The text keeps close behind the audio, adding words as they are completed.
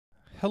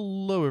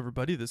Hello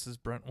everybody, this is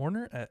Brent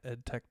Warner at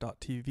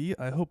EdTech.tv.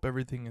 I hope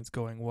everything is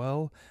going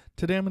well.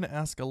 Today I'm going to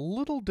ask a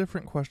little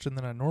different question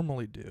than I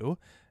normally do,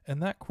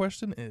 and that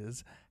question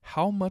is,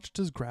 how much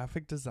does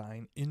graphic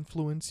design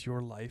influence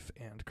your life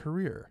and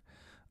career?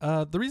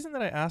 The reason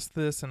that I asked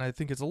this, and I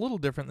think it's a little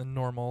different than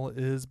normal,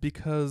 is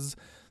because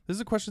this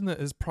is a question that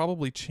has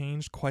probably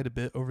changed quite a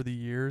bit over the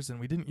years, and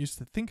we didn't used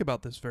to think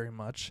about this very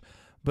much.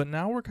 But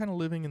now we're kind of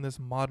living in this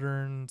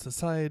modern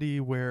society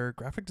where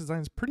graphic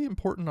design is pretty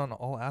important on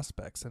all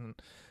aspects. And,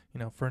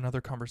 for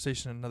another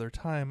conversation another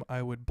time,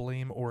 I would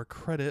blame or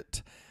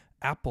credit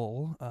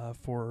Apple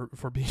for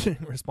being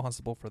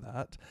responsible for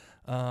that.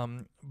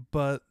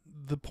 But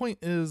the point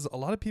is, a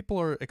lot of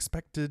people are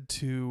expected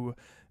to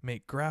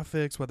make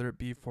graphics, whether it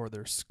be for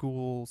their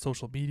school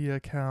social media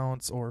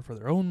accounts or for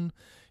their own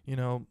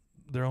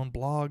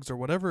blogs or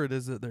whatever it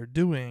is that they're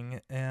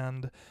doing.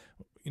 And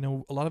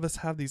a lot of us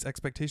have these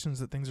expectations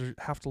that things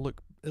have to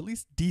look at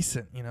least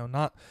decent,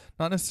 not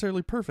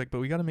necessarily perfect, but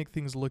we got to make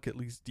things look at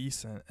least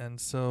decent. And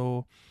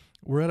so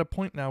we're at a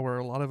point now where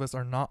a lot of us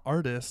are not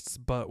artists,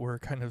 but we're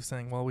kind of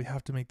saying, well, we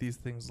have to make these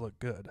things look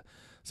good.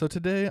 So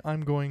today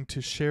I'm going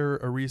to share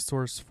a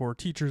resource for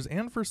teachers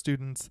and for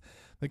students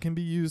that can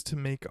be used to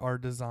make our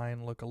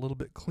design look a little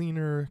bit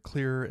cleaner,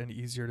 clearer, and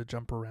easier to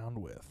jump around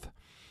with.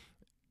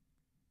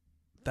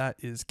 That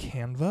is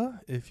Canva.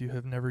 If you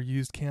have never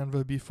used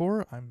Canva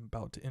before, I'm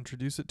about to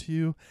introduce it to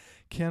you.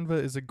 Canva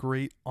is a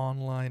great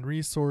online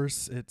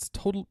resource. It's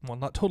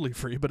not totally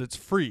free, but it's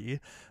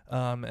free.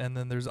 And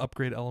then there's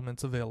upgrade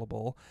elements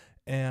available.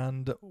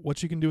 And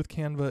what you can do with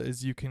Canva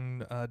is you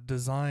can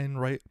design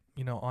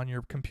on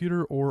your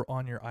computer or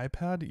on your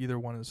iPad. Either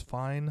one is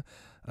fine.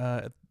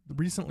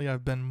 Recently,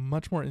 I've been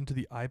much more into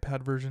the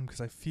iPad version because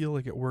I feel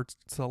like it works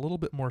a little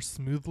bit more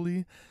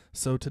smoothly.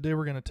 So today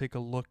we're going to take a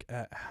look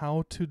at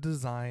how to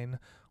design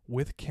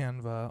with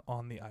Canva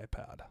on the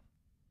iPad.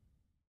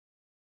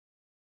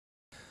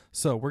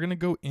 So we're going to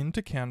go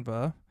into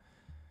Canva.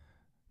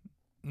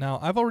 Now,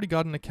 I've already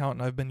got an account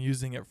and I've been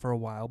using it for a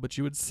while, but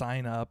you would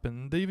sign up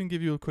and they even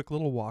give you a quick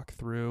little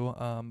walkthrough.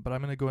 But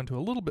I'm going to go into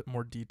a little bit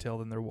more detail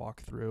than their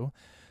walkthrough.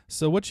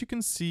 So what you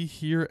can see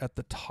here at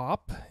the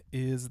top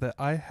is that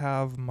I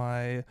have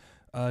my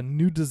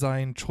new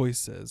design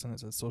choices, and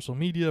it says social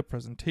media,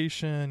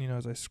 presentation.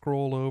 As I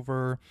scroll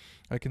over,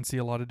 I can see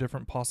a lot of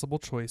different possible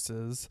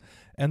choices.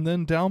 And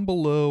then down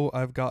below,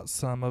 I've got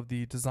some of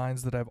the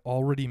designs that I've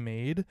already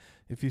made.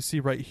 If you see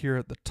right here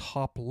at the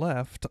top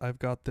left, I've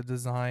got the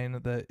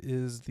design that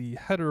is the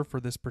header for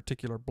this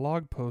particular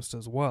blog post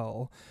as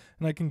well.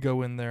 And I can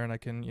go in there and I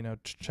can,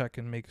 check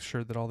and make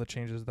sure that all the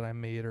changes that I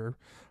made are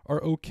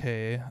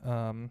okay.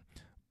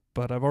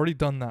 But I've already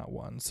done that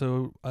one.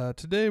 So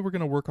today we're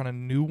going to work on a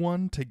new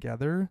one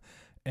together,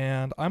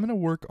 and I'm going to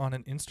work on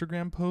an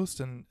Instagram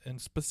post, and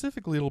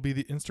specifically it'll be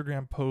the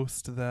Instagram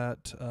post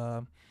that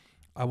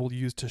I will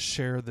use to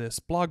share this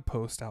blog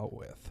post out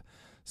with.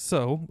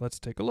 So let's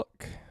take a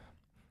look.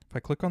 If I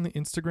click on the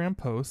Instagram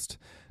post,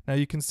 now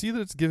you can see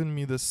that it's given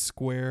me this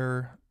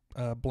square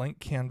blank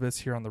canvas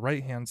here on the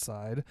right hand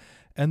side,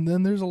 and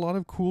then there's a lot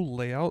of cool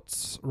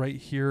layouts right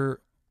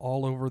here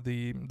all over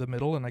the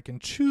middle, and I can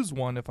choose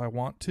one if I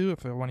want to.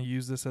 If I want to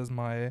use this as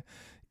my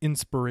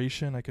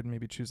inspiration, I could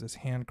maybe choose this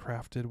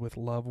handcrafted with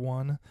love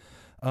one.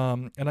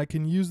 And I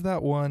can use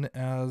that one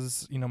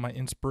as, my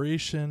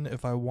inspiration.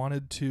 If I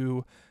wanted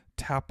to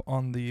tap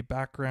on the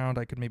background,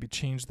 I could maybe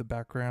change the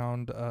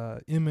background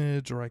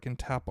image, or I can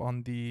tap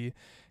on the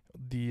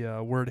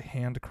word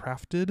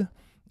handcrafted.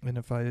 And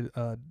if I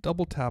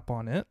double tap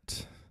on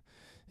it,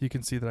 you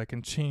can see that I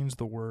can change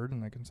the word,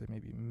 and I can say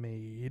maybe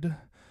made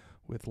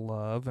with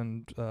love,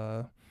 and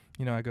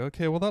I go,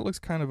 okay, well, that looks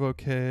kind of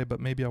okay,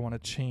 but maybe I want to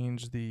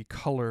change the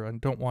color. I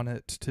don't want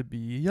it to be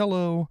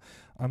yellow.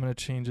 I'm going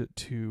to change it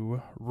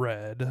to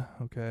red,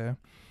 okay?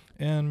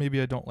 And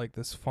maybe I don't like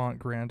this font,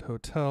 Grand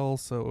Hotel,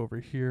 so over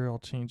here I'll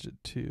change it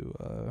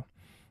to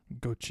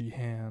Gochi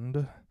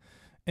Hand.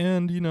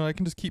 And, I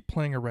can just keep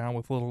playing around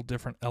with little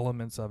different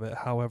elements of it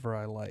however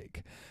I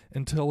like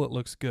until it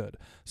looks good.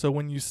 So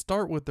when you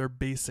start with their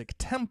basic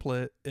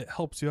template, it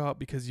helps you out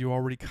because you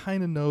already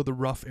kind of know the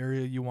rough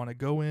area you want to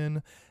go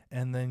in,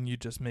 and then you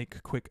just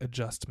make quick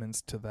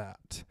adjustments to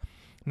that.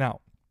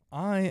 Now,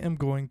 I am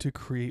going to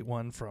create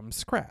one from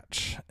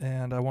scratch,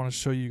 and I want to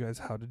show you guys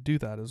how to do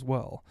that as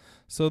well.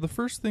 So the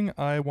first thing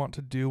I want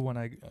to do when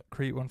I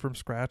create one from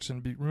scratch,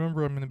 and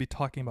remember I'm going to be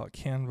talking about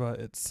Canva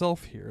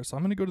itself here, so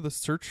I'm going to go to the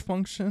search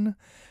function,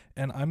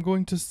 and I'm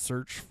going to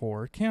search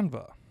for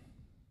Canva.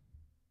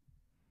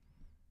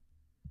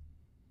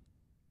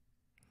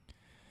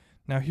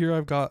 Now here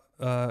I've got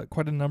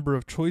quite a number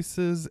of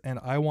choices, and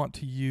I want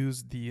to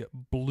use the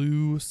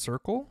blue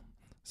circle,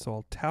 so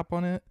I'll tap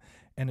on it,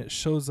 and it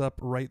shows up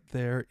right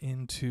there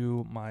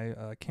into my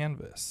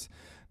canvas.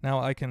 Now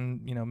I can,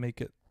 make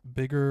it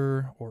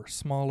bigger or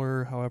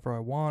smaller, however I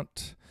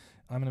want.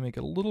 I'm going to make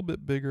it a little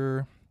bit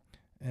bigger,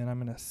 and I'm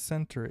going to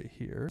center it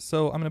here.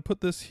 So I'm going to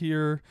put this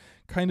here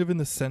kind of in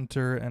the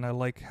center, and I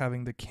like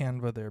having the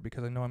Canva there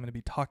because I know I'm going to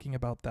be talking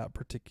about that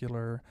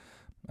particular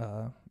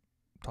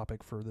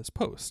topic for this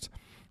post.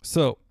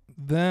 So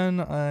then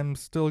I'm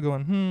still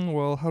going,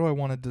 well, how do I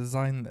want to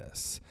design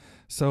this?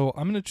 So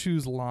I'm going to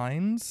choose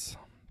lines.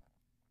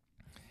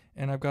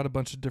 And I've got a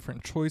bunch of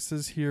different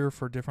choices here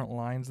for different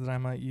lines that I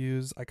might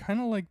use. I kind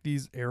of like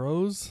these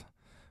arrows.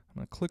 I'm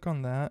going to click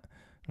on that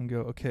and go,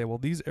 okay, well,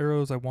 these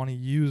arrows, I want to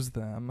use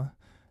them.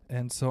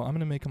 And so I'm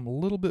going to make them a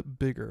little bit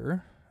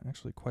bigger,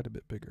 actually quite a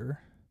bit bigger.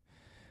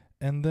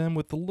 And then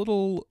with the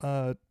little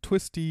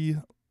twisty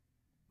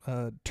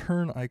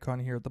turn icon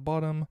here at the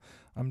bottom,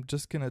 I'm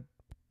just going to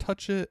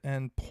touch it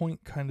and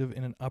point kind of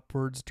in an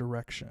upwards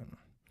direction.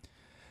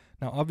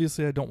 Now,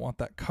 obviously, I don't want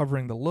that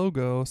covering the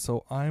logo,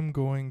 so I'm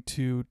going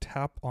to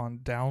tap on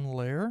down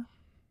layer,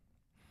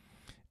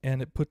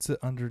 and it puts it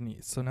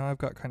underneath. So now I've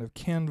got kind of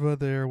Canva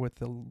there with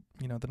the,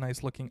 the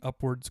nice looking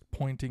upwards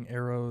pointing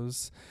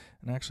arrows,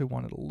 and I actually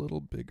want it a little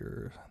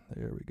bigger.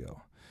 There we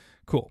go.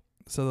 Cool.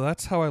 So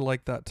that's how I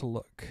like that to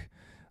look.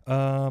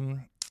 Now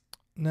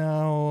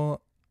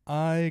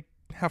I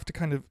have to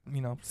kind of,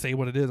 say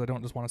what it is. I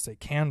don't just want to say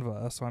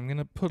Canva, so I'm going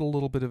to put a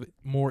little bit of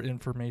more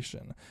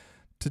information.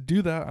 To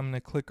do that, I'm going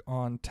to click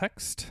on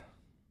text,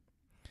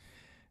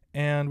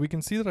 and we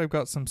can see that I've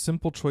got some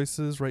simple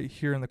choices right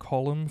here in the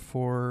column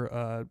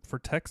for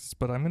text,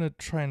 but I'm going to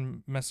try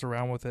and mess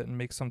around with it and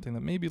make something that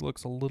maybe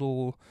looks a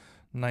little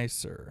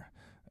nicer.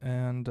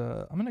 And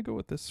I'm going to go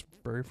with this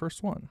very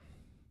first one.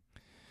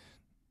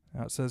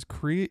 Now it says,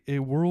 create a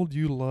world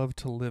you love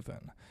to live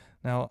in.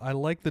 Now, I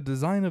like the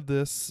design of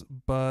this,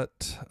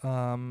 but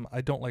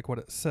I don't like what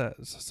it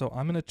says. So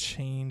I'm going to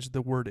change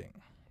the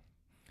wording.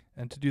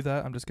 And to do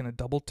that, I'm just going to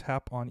double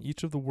tap on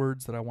each of the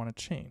words that I want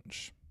to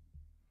change.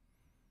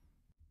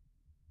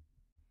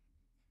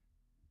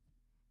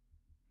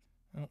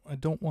 I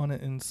don't want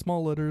it in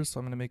small letters, so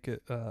I'm going to make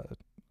it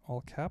all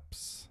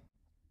caps.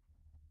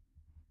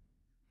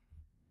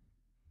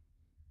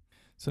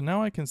 So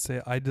now I can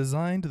say I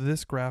designed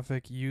this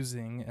graphic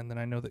using, and then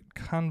I know that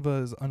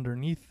Canva is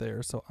underneath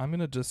there, so I'm going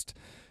to just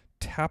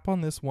tap on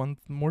this one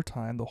more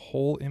time. The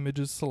whole image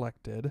is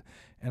selected,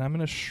 and I'm going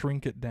to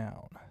shrink it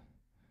down.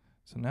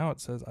 So now it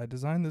says I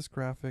designed this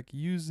graphic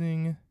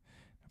using,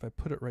 if I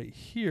put it right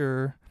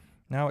here,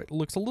 now it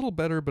looks a little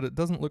better, but it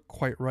doesn't look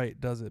quite right,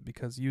 does it?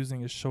 Because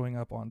using is showing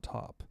up on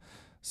top.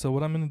 So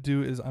what I'm going to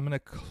do is I'm going to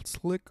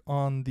click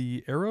on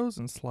the arrows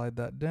and slide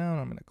that down.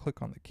 I'm going to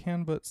click on the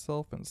Canva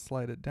itself and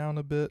slide it down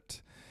a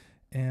bit.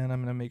 And I'm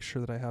going to make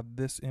sure that I have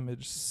this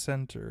image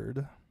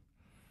centered.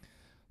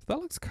 So that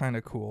looks kind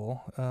of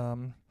cool.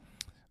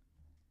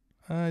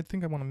 I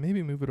think I want to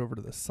maybe move it over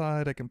to the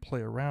side. I can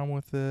play around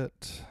with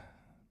it.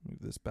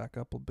 Move this back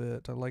up a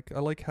bit. I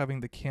like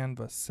having the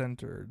Canva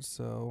centered,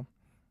 so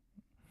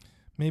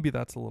maybe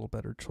that's a little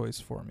better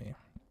choice for me.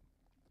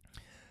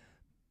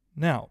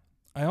 Now,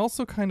 I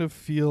also kind of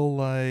feel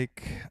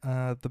like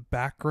the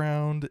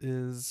background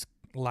is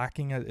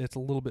lacking. It's a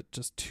little bit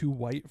just too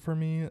white for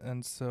me,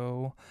 and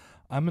so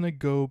I'm going to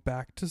go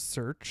back to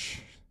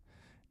search,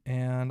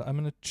 and I'm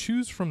going to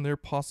choose from their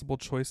possible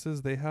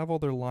choices. They have all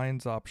their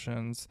lines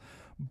options,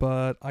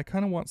 but I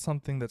kind of want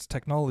something that's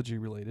technology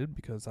related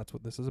because that's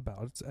what this is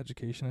about. It's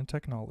education and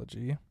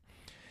technology.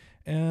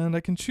 And I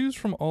can choose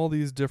from all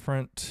these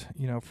different,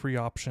 free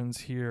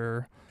options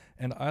here.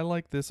 And I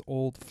like this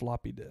old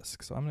floppy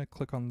disk. So I'm going to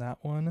click on that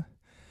one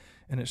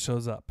and it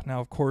shows up.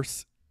 Now, of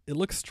course, it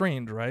looks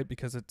strange, right?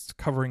 Because it's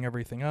covering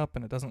everything up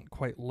and it doesn't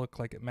quite look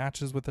like it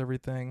matches with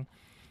everything.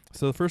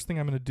 So the first thing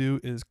I'm going to do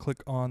is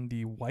click on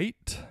the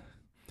white.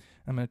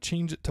 I'm going to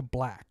change it to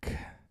black.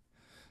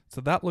 So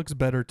that looks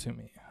better to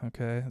me,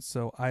 okay?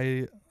 So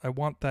I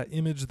want that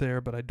image there,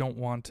 but I don't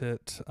want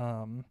it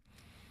to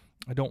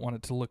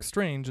look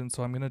strange, and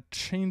so I'm going to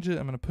change it.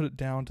 I'm going to put it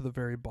down to the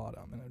very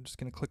bottom, and I'm just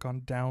going to click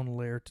on down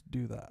layer to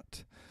do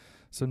that.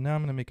 So now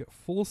I'm going to make it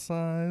full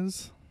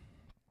size,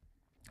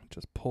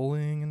 just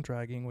pulling and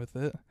dragging with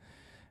it.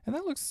 And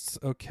that looks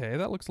okay.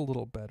 That looks a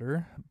little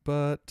better,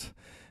 but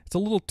it's a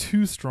little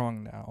too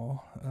strong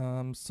now.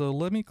 So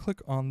let me click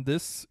on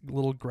this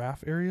little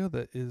graph area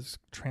that is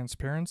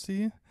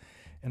transparency,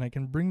 and I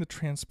can bring the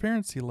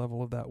transparency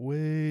level of that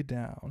way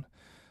down.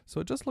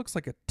 So it just looks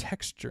like a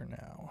texture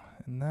now,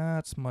 and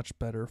that's much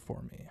better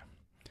for me.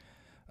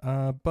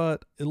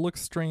 But it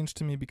looks strange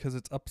to me because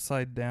it's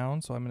upside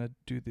down, so I'm going to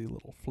do the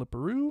little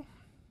flipperoo.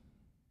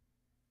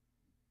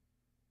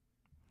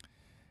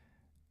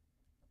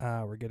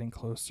 We're getting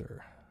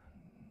closer.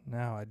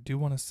 Now I do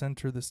want to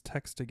center this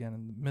text again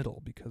in the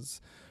middle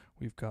because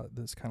we've got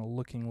this kind of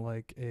looking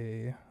like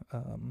a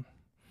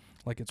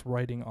like it's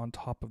writing on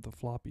top of the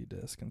floppy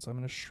disk. And so I'm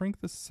going to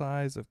shrink the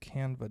size of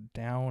Canva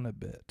down a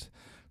bit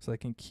so I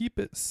can keep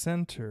it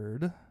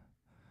centered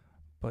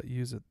but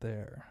use it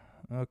there.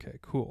 Okay,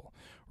 cool.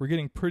 We're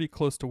getting pretty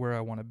close to where I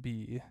want to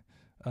be.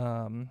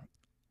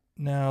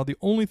 Now the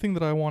only thing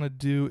that I want to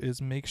do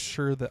is make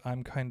sure that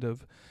I'm kind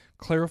of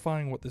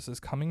clarifying what this is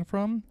coming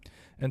from.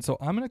 And so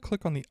I'm going to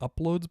click on the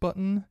uploads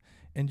button,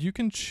 and you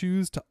can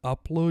choose to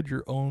upload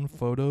your own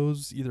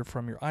photos either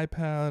from your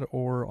iPad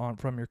or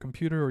from your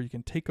computer, or you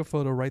can take a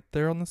photo right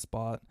there on the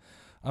spot.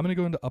 I'm going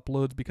to go into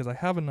uploads because I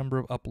have a number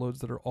of uploads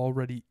that are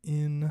already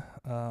in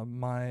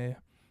my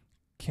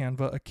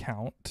Canva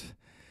account.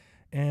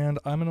 And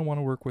I'm going to want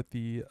to work with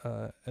the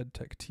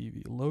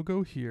EdTech.tv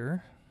logo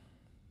here.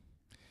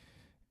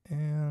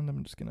 And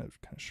I'm just going to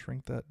kind of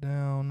shrink that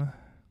down,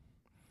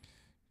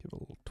 give it a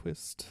little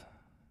twist.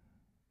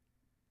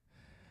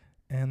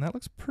 And that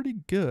looks pretty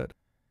good.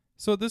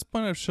 So at this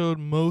point, I've showed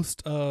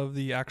most of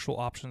the actual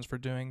options for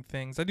doing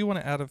things. I do want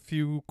to add a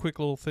few quick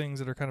little things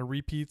that are kind of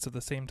repeats of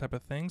the same type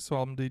of thing. So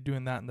I'll be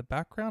doing that in the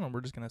background, and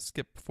we're just going to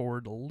skip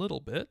forward a little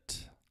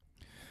bit.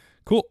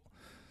 Cool.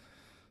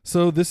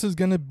 So this is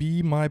going to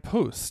be my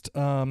post.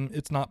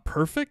 It's not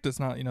perfect. It's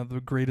not, the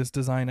greatest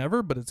design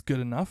ever, but it's good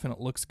enough and it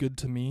looks good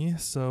to me.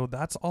 So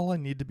that's all I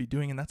need to be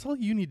doing, and that's all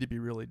you need to be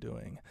really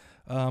doing.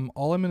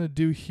 All I'm going to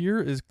do here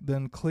is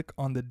then click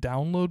on the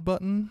download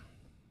button,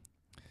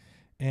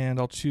 and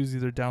I'll choose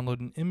either download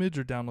an image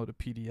or download a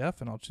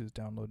PDF, and I'll choose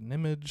download an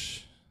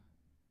image.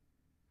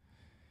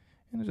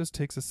 And it just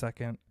takes a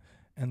second.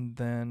 And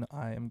then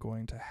I am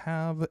going to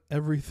have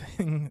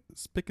everything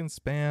spick and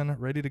span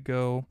ready to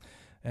go.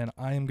 And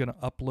I am going to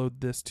upload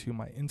this to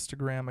my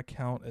Instagram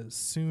account as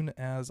soon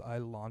as I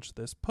launch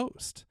this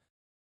post.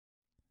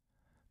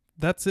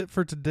 That's it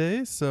for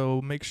today,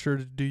 so make sure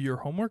to do your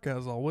homework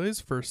as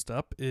always. First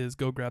up is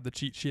go grab the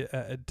cheat sheet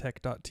at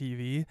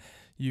EdTech.tv.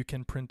 You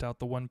can print out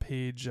the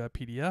one-page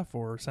PDF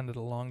or send it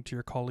along to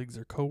your colleagues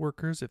or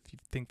coworkers if you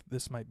think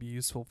this might be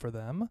useful for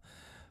them.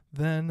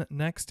 Then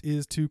next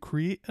is to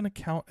create an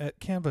account at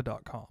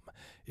Canva.com.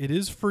 It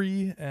is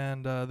free,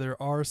 and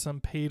there are some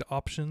paid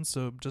options,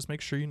 so just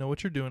make sure you know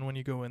what you're doing when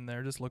you go in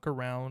there. Just look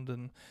around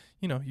and,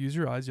 use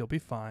your eyes. You'll be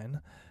fine.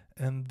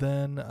 And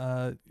then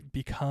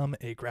become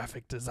a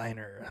graphic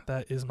designer.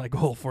 That is my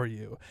goal for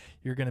you.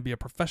 You're going to be a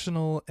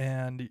professional,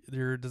 and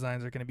your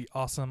designs are going to be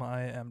awesome.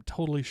 I am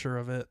totally sure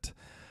of it.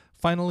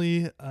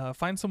 Finally,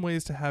 find some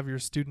ways to have your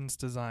students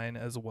design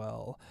as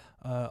well.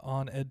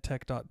 On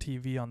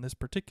EdTech.tv on this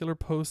particular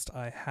post,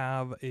 I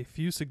have a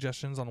few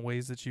suggestions on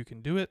ways that you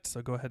can do it,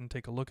 so go ahead and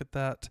take a look at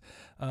that.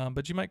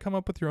 But you might come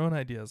up with your own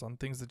ideas on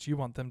things that you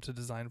want them to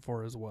design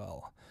for as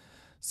well.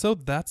 So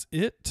that's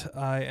it.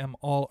 I am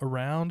all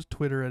around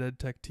Twitter at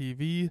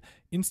EdTech.tv.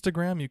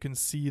 Instagram, you can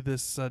see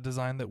this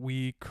design that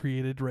we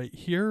created right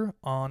here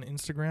on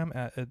Instagram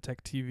at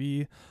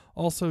EdTech.tv.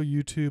 Also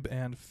YouTube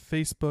and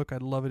Facebook.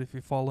 I'd love it if you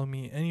follow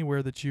me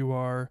anywhere that you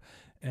are.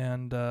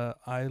 And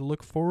I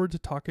look forward to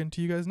talking to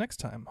you guys next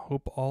time.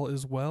 Hope all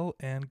is well,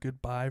 and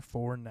goodbye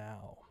for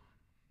now.